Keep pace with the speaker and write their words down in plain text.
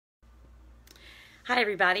Hi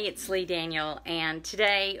everybody, it's Leigh Daniel, and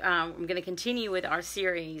today I'm going to continue with our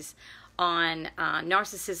series on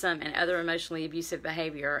narcissism and other emotionally abusive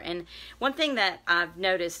behavior. And one thing that I've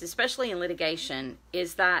noticed, especially in litigation,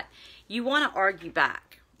 is that you want to argue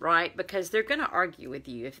back, right? Because they're going to argue with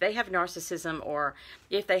you. If they have narcissism, or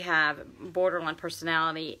if they have borderline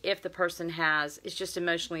personality, if the person is just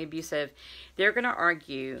emotionally abusive, they're going to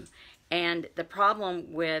argue. And the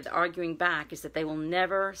problem with arguing back is that they will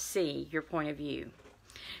never see your point of view.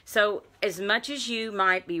 So as much as you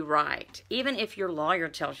might be right, even if your lawyer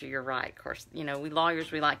tells you you're right, of course, we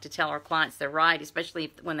lawyers, we like to tell our clients they're right,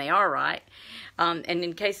 especially when they are right. And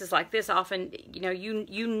in cases like this, often,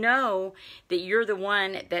 you know that you're the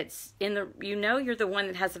one that's you're the one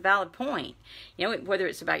that has a valid point. Whether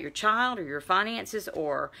it's about your child or your finances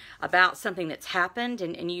or about something that's happened,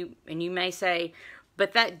 and you may say,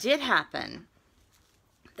 but that did happen.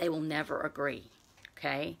 They will never agree.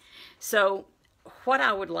 Okay? So what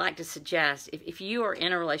I would like to suggest, if you are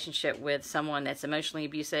in a relationship with someone that's emotionally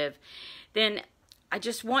abusive, then I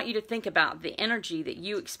just want you to think about the energy that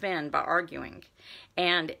you expend by arguing.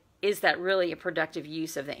 And is that really a productive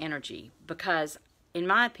use of the energy? Because, in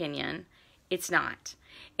my opinion, it's not.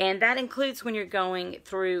 And that includes when you're going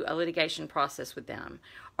through a litigation process with them.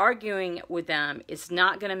 Arguing with them is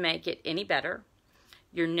not going to make it any better.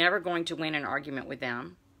 You're never going to win an argument with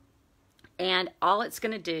them. And all it's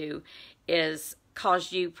going to do is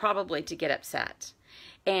cause you probably to get upset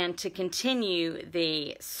and to continue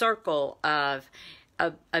the circle of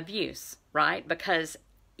abuse, right? Because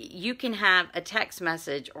you can have a text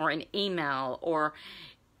message or an email or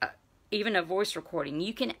even a voice recording.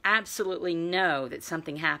 You can absolutely know that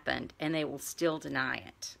something happened and they will still deny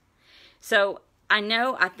it. So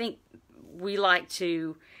I think we like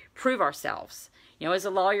to prove ourselves. As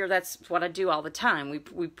a lawyer, that's what I do all the time.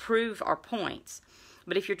 We prove our points.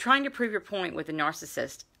 But if you're trying to prove your point with a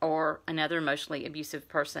narcissist or another emotionally abusive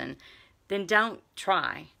person, then don't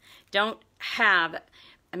try. Don't have,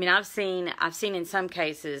 I've seen in some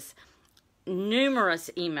cases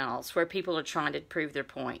numerous emails where people are trying to prove their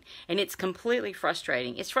point, and it's completely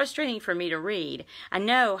frustrating. It's frustrating for me to read. I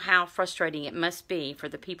know how frustrating it must be for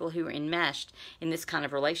the people who are enmeshed in this kind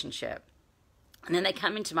of relationship. And then they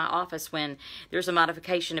come into my office when there's a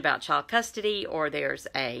modification about child custody or there's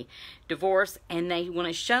a divorce, and they want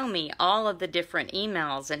to show me all of the different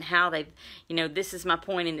emails and how they've, this is my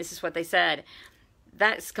point and this is what they said.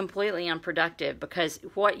 That's completely unproductive, because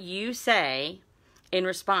what you say in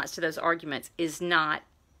response to those arguments is not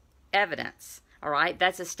evidence. All right,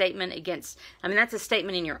 that's a statement against, that's a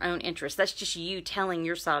statement in your own interest. That's just you telling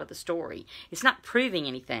your side of the story. It's not proving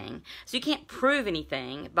anything. So you can't prove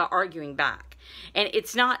anything by arguing back. And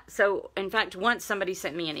it's not, so in fact, once somebody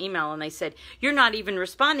sent me an email and they said, you're not even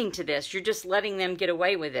responding to this. You're just letting them get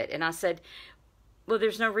away with it. And I said, well,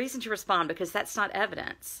 there's no reason to respond because that's not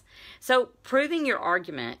evidence. So proving your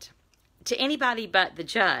argument to anybody but the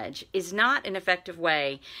judge is not an effective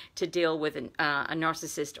way to deal with a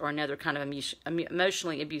narcissist or another kind of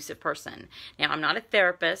emotionally abusive person. Now, I'm not a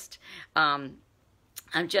therapist.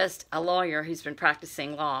 I'm just a lawyer who's been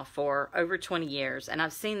practicing law for over 20 years, and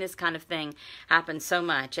I've seen this kind of thing happen so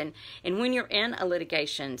much. And when you're in a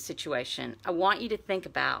litigation situation, I want you to think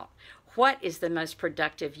about, what is the most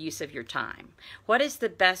productive use of your time? What is the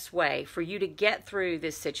best way for you to get through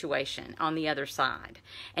this situation on the other side?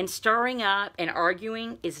 And stirring up and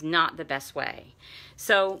arguing is not the best way.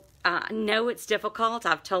 So I know it's difficult.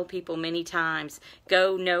 I've told people many times,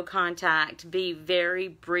 go no contact, be very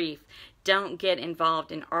brief. Don't get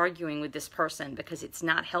involved in arguing with this person because it's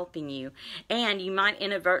not helping you. And you might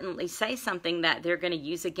inadvertently say something that they're going to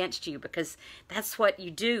use against you, because that's what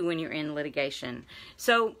you do when you're in litigation.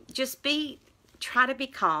 So just try to be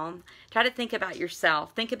calm. Try to think about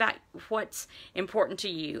yourself. Think about what's important to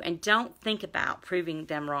you. And don't think about proving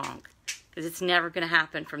them wrong, because it's never going to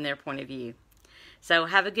happen from their point of view. So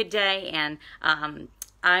have a good day, and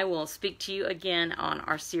I will speak to you again on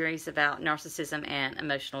our series about narcissism and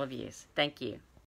emotional abuse. Thank you.